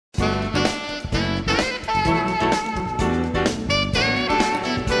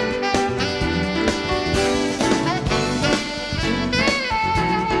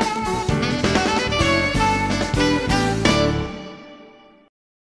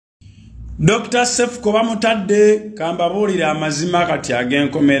Dr. Cephcoh bamutadde kambabuulira amazima kati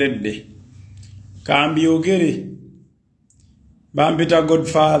agenkomeredde. Kambyogere bampita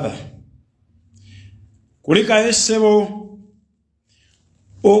Godfather. Kulikayo ssebo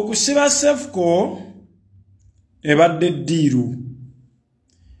okusiba Cephcoh ebadde ddiiru,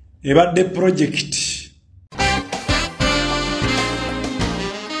 ebadde project.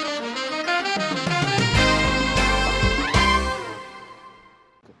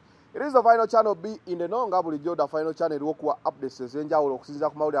 It is the final channel B in the Nonga bulijjo the final channel okuwa updates ezenjawulo okusinziira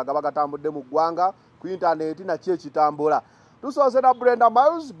ku mawulire agabagatambudde mu ggwanga ku internet na kitambula. Tusoose na Brenda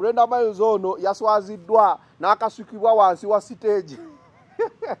ono yaswaziddwa n'akasukibwa wansi wa stage.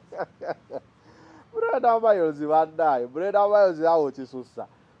 Brenda bandaye. Brenda awo kisussa.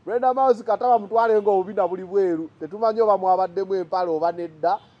 Brenda kataba mutwale ng'obubina buli bweru. Tetumanyi oba mwabaddemu empale oba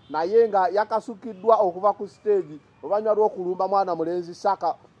nedda. Naye nga yakasukiddwa okuva ku stage oluvanyuma lw'okulumba mwana mulenzi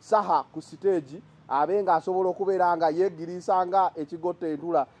Saha ku stage abenga asobola okubeera nga yeegiriisa nga ekigotte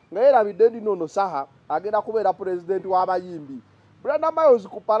entula nga yerabidde nno Saha agenda kubeera president w'abayimbi. Brenda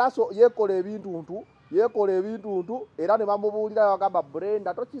ku palaso yeekola ebintuntu era ne bamubuulira bagamba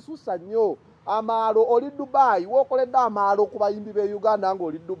Brenda tokisussa nnyo amaalo oli Dubai wookoledde amaalo ku bayimbi b'e Uganda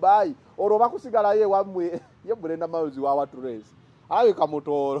ng'oli Dubai olwo bakusigalayo ewammwe ye Brenda wawa Trace awe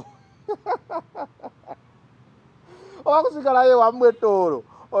kamutoolo obakusigalayo ewammwe toolo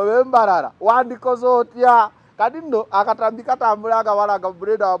obembalala wandikoze otya kati nno akatambi katambula nga balaga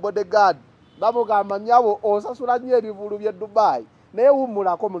Brenda wa bodyguard bamugamba nyabo osasula nnyo ebivulu by'e Dubai naye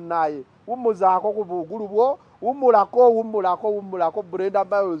wummulako munnaye wummuzaako ku bugulu bwo wummulako Brenda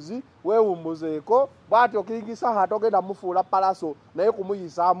weewummuzeeko bw'atyo King Saha togenda mufuula palaso naye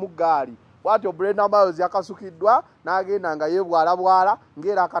kumuyisaamu gaali bw'atyo Brenda yakasukiddwa n'agenda nga yeebwalabwala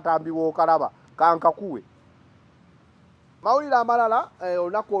ng'era akatambi w'okalaba kankakuwe. Mawulire amalala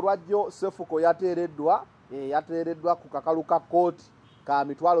olunaku olwajjo Cephcoh yateereddwa ku kakalu ka kkooti ka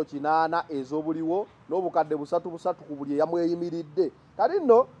mitwalo 8 ez'obuliwo n'obukadde 3 ku buli eyamweyimiridde. Kati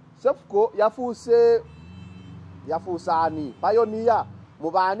nno Cephcoh yafuuse ani payoniya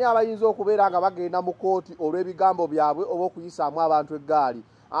mu baani abayinza okubeera nga bagenda mu kkooti olw'ebigambo byabwe oba okuyisaamu abantu eggaali.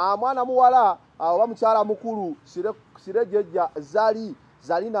 Mwana muwala oba mukyala mukulu Sirejjejja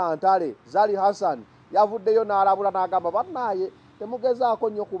Zalina Ntale Zali Hassan yavuddeyo n'alabula n'agamba bannaye temugezaako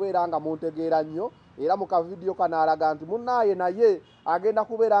nnyo kubeera nga muntegeera nnyo era mu kavidiyo kanaalaga nti munnaye naye agenda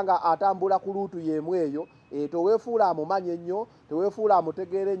kubeera nga atambula ku luutu y'emu eyo teweefuula amumanye nnyo teweefuula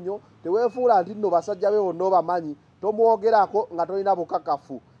amutegeere nnyo teweefuula nti nno basajja be bonna obamanyi tomwogerako nga tolina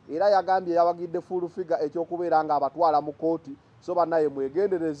bukakafu era yagambye yawagidde full figure ekyokubeera nga abatwala mu kooti so bannaye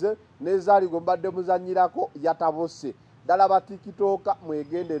mwegendereze n'ezaali gwe mbadde muzannyirako yatabose ddala ba TikTok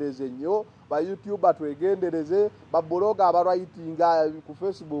mwegendereze nnyo ba YouTube twegendereze ba blog abalwritinga ku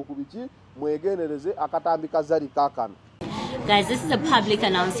Facebook biki mwegendereze akatambi kazali kakano. Guys, this is a public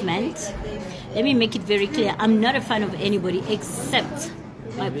announcement. Let me make it very clear. I'm not a fan of anybody except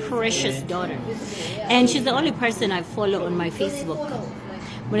my precious daughter. And she's the only person I follow on my Facebook.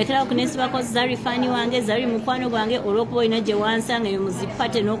 Mulekera okunesibako Zari fani wange Zari mukwano gwange olwokuba ina gye wansanga eyo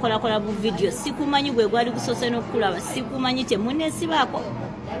muzipate n'okolakola bu video sikumanyi gwe gwali kusose n'okulaba sikumanyi temunesibako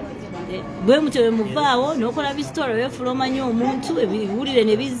bwe mutewe muvaawo n'okola bisitolo weefula omanyi omuntu ebiwulire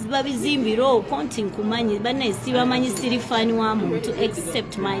ne biba bizimbiro konti nkumanyi banne sibamanyi siri fani wa muntu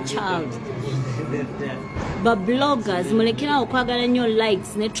except my child. But bloggers, mulekera okwagala nnyo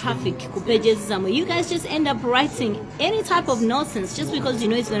likes ne traffic ku pages zamwe. You guys just end up writing any type of nonsense just because you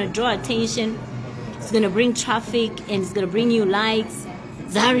know it's going to draw attention, it's going to bring traffic, and it's going to bring you likes.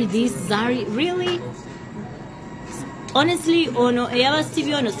 Zari this, Zari, really? Honestly, ono eyaba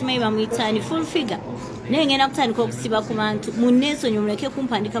Stevie ono simanyi bamuyitaani full figure. Naye ngenda kutandika okusiba ku bantu munneesonyiwe muleke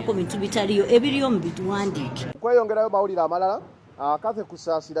kumpandikako bintu bitaliyo ebiriyo mu bituwandiike. Kweyongerayo mawulire amalala. Akaze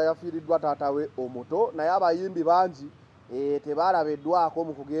Kusaasira yafiiriddwa taatawe omuto naye abayimbi bangi tebaalabeddwako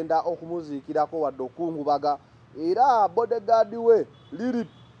mu kugenda okumuziikirako wadde okungubaga era bodyguard we Lirit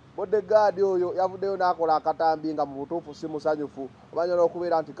bodyguard oyo yavuddeyo n'akola akatambi nga mu butuufu si musanyufu obanyola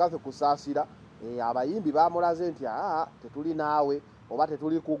okubeera nti Kaze Kusaasira abayimbi bamulaze nti tetuli naawe oba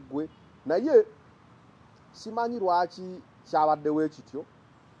tetuli ku ggwe naye simanyi lwaki kyabaddewo ekityo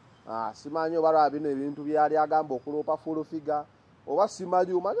simanyi oba lwa bino ebintu byali agamba okuloopa full figure oba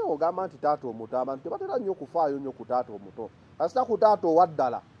simanyi omanyi ogamba nti taata omuto abantu tebatera nnyo okufaayo nnyo ku taata omuto kasita ku taata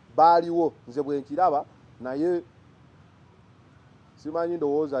owaddala baaliwo nze bwe nkiraba naye simanyi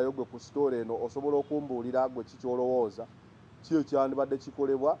ndowoozayo gwe ku sitole eno osobola okumbuulira gwe kikyolowooza ki ekyandibadde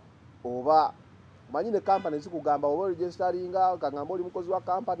kikolebwa oba Manyine company zikugamba oba registeringa kangamba oli mukozi wa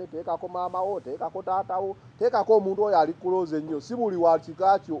company teekako maamawo teekako taatawo teekako omuntu oyo ali close ennyo si buli wa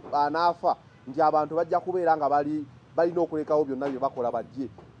kikakyo anaafa nti abantu bajja kubeera nga balina okulekawo byonna bye bakola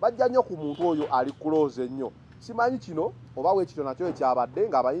bajja nnyo ku muntu oyo ali close ennyo simanyi kino oba weekito nakyo ekyabadde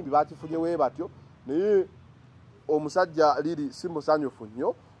ng'abayimbi bakifunye wee batyo naye omusajja liri si musanyufu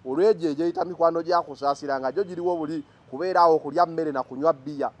nnyo olw'egyo egyeyita mikwano gya Kusaasira nga gyo giriwo buli kubeeraawo okulya mmere na kunywa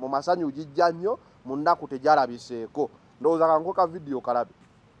bbiya mu masanyu gijja nnyo mu nnaku tegyalabiseeko ndowooza kankoka vidiyo kalabe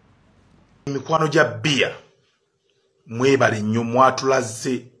mikwano gya bbiya mwebale nnyo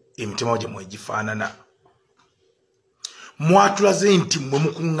mwatulaze emitima gye mwegifaanana mwatulaze nti mwe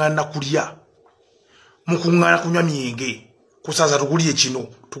mukuŋŋaana kulya mukuŋŋaana kunywa myenge kusaaza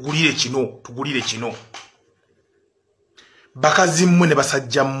tugulire kino bakazi mmwe ne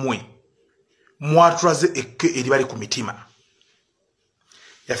basajja mmwe mwatulaze ekke eri bali ku mitima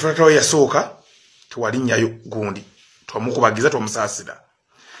yafuatawo yasooka tewalinnyayo gundi twamukubagiza twamusaasira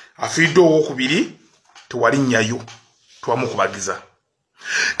afiiridde owokubiri tewalinnyayo twamukubagiza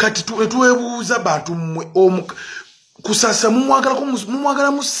kati twebuuza bantu mmwe Kusaasira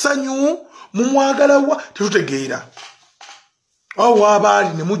mumwagala mu ssanyu mumwagala wa tetutegeera awo abaali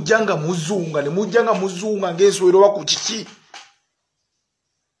ne mujja nga muzunga ng'ensowero oba ku kiki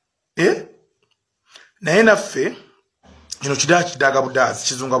naye naffe kino kidaaga budaazi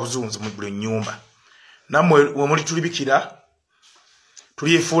kizunga buzunzi mu buli nnyumba nammwe we muli tulibikira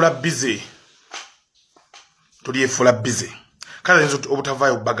tulyefuula bize kale nzo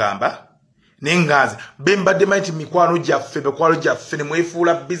obutavaayo bagamba nengaza bembadde maiti mikwano gyaffe ne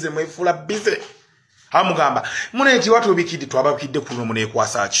mwefuula bize amugamba muneeti watubikidde twababikidde kuno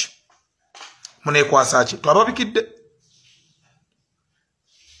muneekwasa ki twababikidde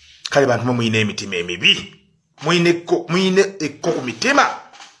kale bantu mwe muyina emitima emibi muyina ekko ku mitima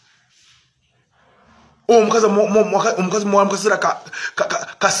omukazi muwala mukaseera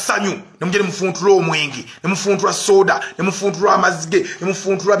kasanyu ne mujja ne mufuntula omwenge ne mufuntula soda ne mufuntula amazige ne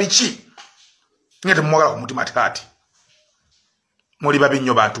mufuntula biki nga temumwagala ku mutima ati muli babi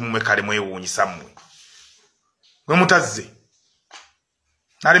nnyo bantu mmwe kale mwewuunyisa mmwe mwe mutazze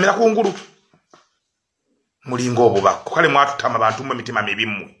nalemera kungulu mulinga obubakko kale mwatutama bantu mmwe emitima mibi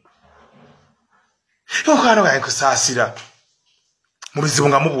mmwe yokaano gaye Kusaasira mu bizibu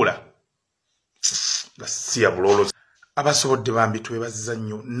nga mubula gasiya bulolo abasobodde bambi twebaziza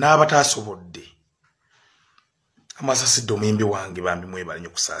nnyo n'abataasobodde amasasidde omuyimbi wange bambi mwebale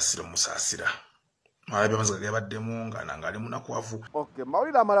nnyo Kusaasira musaasira malabye amaziga gebaddemu nga ali munakwavu okay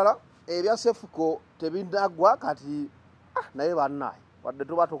mawulire amalala ebya Cephcoh tebindagwa kati naye bannaye wadde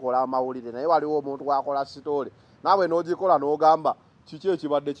tuba tukola amawulire naye waliwo omuntu gwakola sitole naawe n'ogikola n'ogamba kiki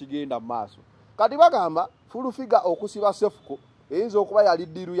ekibadde kigenda mu maaso kati bagamba fulufiga okusiba Cephcoh eyinza okuba yali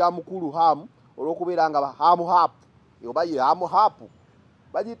ddiru ya mukulu Hamu olw'okubeera nga Hamu Hapu oba ye Hamu Hapu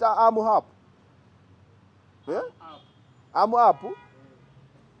bagiyita Hamu Hapu Hamu Hapu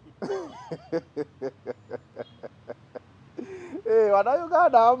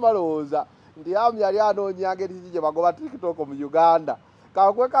Uganda amalowooza nti Hamu yali anoonya ngeri ki gye bagoba TikTok mu Uganda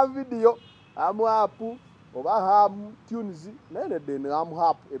kakweka vidiyo Hamu Hapu oba Hamu Tunes naye nedde Hamu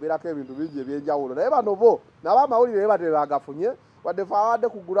Hapu ebeerako ebintu bingi ebyenjawulo naye bano bo n'abamawulire batebe bagafunye wadde fe awadde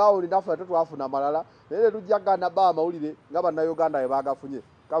ku gurawundi naffe ate twafuna amalala naye netujja gana ba amawulire nga bannayuganda bwe bagafunye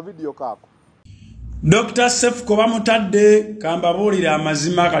ka vidiyo kaako Dr. Cephcoh bamutadde kambabuulire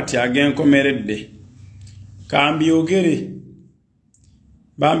amazima kati ag'enkomeredde kambyogere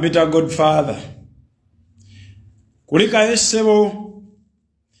bampita Godfather kulikayo ssebo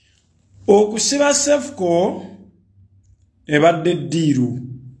okusiba Cephcoh ebadde ddiiru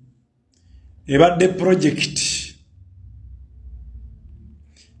ebadde project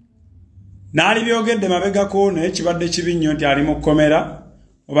naali byogedde mabegako naye kibadde kibi nnyo nti ali mu kkomera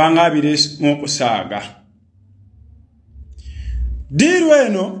obanga abire mu kusaaga ddiiru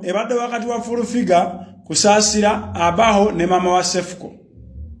eno ebadde wakati wa fulufiga Kusaasira abaho ne mama wa Cephcoh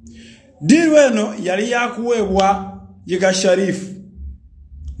ddiiru eno yali yakuweebwa Yiga Sharifu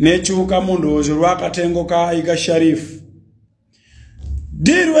n'ekyuka mu ndowoozo lw'akatengo ka Yiga Sharifu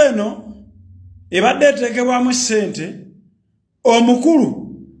ddiiru eno ebadde eteekebwamu ssente omukulu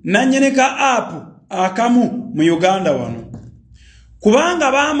nannyini ka apu akamu mu Uganda wano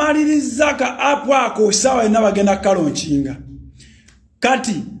kubanga baamaliriza ka apu ako ssaawa yonna bagenda kalonkinga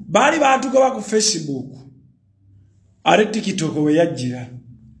kati baali baatugoba ku Facebook ate TikTok we yajjira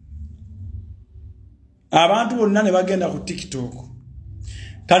abantu bonna ne bagenda ku TikTok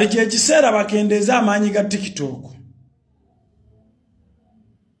kali kyekiseera bakendeeza amaanyi ga TikTok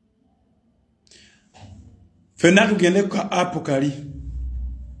ffenna tugende ku apu kali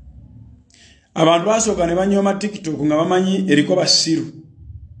abantu basooka ne banyooma TikTok nga bamanyi eriko basiru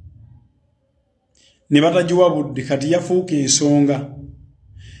ne batagiwa budde kati yafuuka ensonga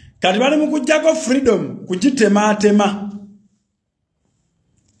kati bali mu kujjako freedom kugitemaatema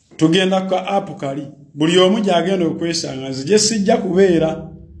tugenda ku app kali buli omu gyagenda okwesanga nze gye sijja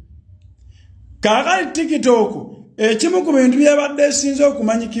kubeera kaakali TikTok ekimu ku bintu byabadde esinza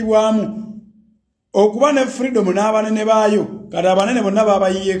okumanyikibwamu okuba ne freedom n'abanene baayo kati abanene bonna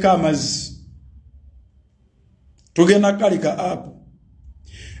babayiyeeko amazzi tugenda kali ka app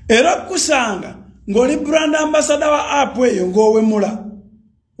era kusanga ng'oli brand ambassador wa app eyo ng'owemula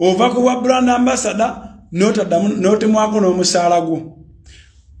ova kuba brand ambassador n'otemwako n'omusaala gwo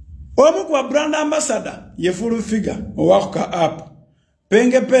omu kuba brand ambassador ye full figure owako ka app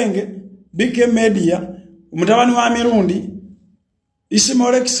penge bike media omutabani wa mirundi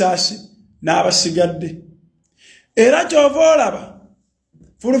isimole kisaasi n'abasigadde era kyova olaba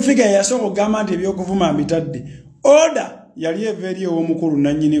full figure yasooka okugamba nti ebyokuvuma mbitadde oda yali eva eri ow'omukulu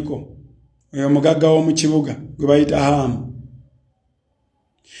nannyiniko oyo omugagga w'omu kibuga gwe bayita hamu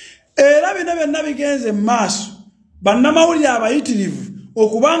era bino byonna bigenze mu maaso bannamawulire abayitirivu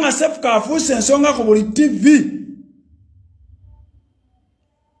okubanga Cephcoh afuuse ensonga ku buli TV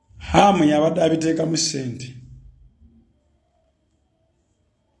hamu yabadde abiteekamu ssente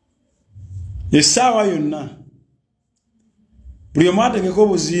essaawa yonna buli omu ategeka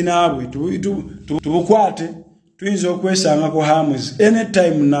obuziina bwe tubukwate tuyinza okwesanga ku hamuzi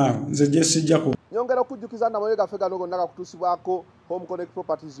anytime now nze gye sijjako nyongera okujjukiza namoye gaffe gano gonna gakutuusibwako Home Connect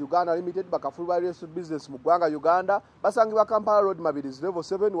Properties Uganda Limited bakafulwa real estate business mu ggwanga Uganda basangibwa Kampala Road Mabirizi level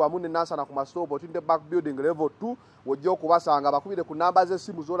 7 wamu ne Nansana ku masitopu otinde back building level 2 wojja okubasanga bakubire ku namba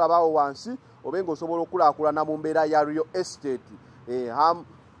z'essimu z'olabaawo wansi obenga osobola okulaakulana mu mbeera ya real estate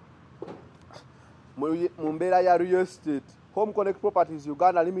mu mbeera ya real estate Home Connect Properties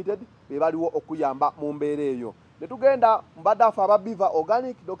Uganda Limited bebaliwo okuyamba mu mbeera eyo netugenda mbadde afa ababiva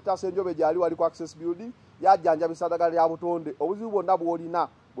organic Dr. Senjobe gyali wali ku access building yajjanjabisa ddagala lya butonde obuzibu bwonna bw'olina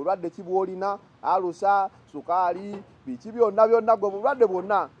bulwadde ki bw'olina alusa sukaali biki byonna gwe bulwadde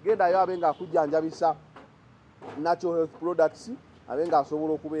bwonna gendayo abenga akujjanjabisa natural health products abenga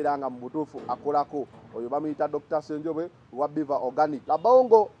asobola okubeera nga mu butuufu akolako oyo bamuyita Dr. Senjobe wa Biva Organic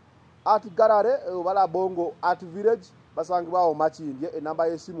Labongo at Galare oba Labongo at Village basangibwawo Makindye enamba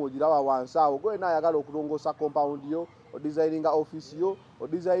y'essimu ogiraba wansi awo gwe naayagala okulongoosa compound yo odesigninga office yo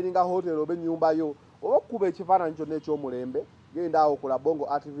odesigninga hotel oba ennyumba yo oba okukuba ekifaananyi kyonna eky'omulembe genda awo ku Labongo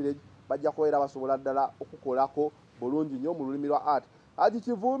Art Village bajja kubeera basobola ddala okukolako bulungi nnyo mu lulimi lwa art Adi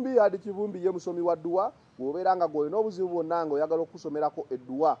Kivumbi ye musomi wa dduwa bw'obeera nga gw'olina obuzibu bwonna nga oyagala okusomerako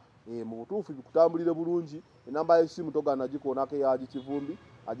edduwa mu butuufu bikutambulire bulungi enamba y'essimu togaana gikoonako eya Adi Kivumbi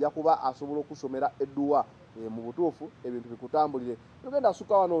ajja kuba asobola okusomera edduwa mu butuufu ebintu bikutambulire tugenda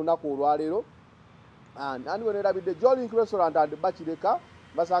suka wano olunaku olwaleero nani wenerabidde Jolink Restaurant and Bakireka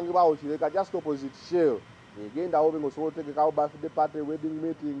basangibwawo Kireka just opposite Shell egendawo benga osobola otegekawo birthday party wedding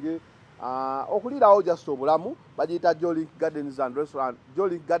meeting okuliirawo just obulamu bagiyita Jolink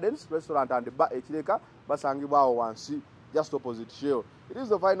Gardens Restaurant and Bar ekireka basangibwawo wansi just opposite Shell. It is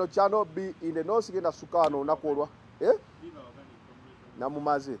the final channel be in the north genda suka wano olunaku olwa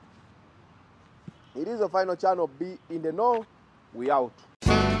namumaze. It is the final channel be in the north we out.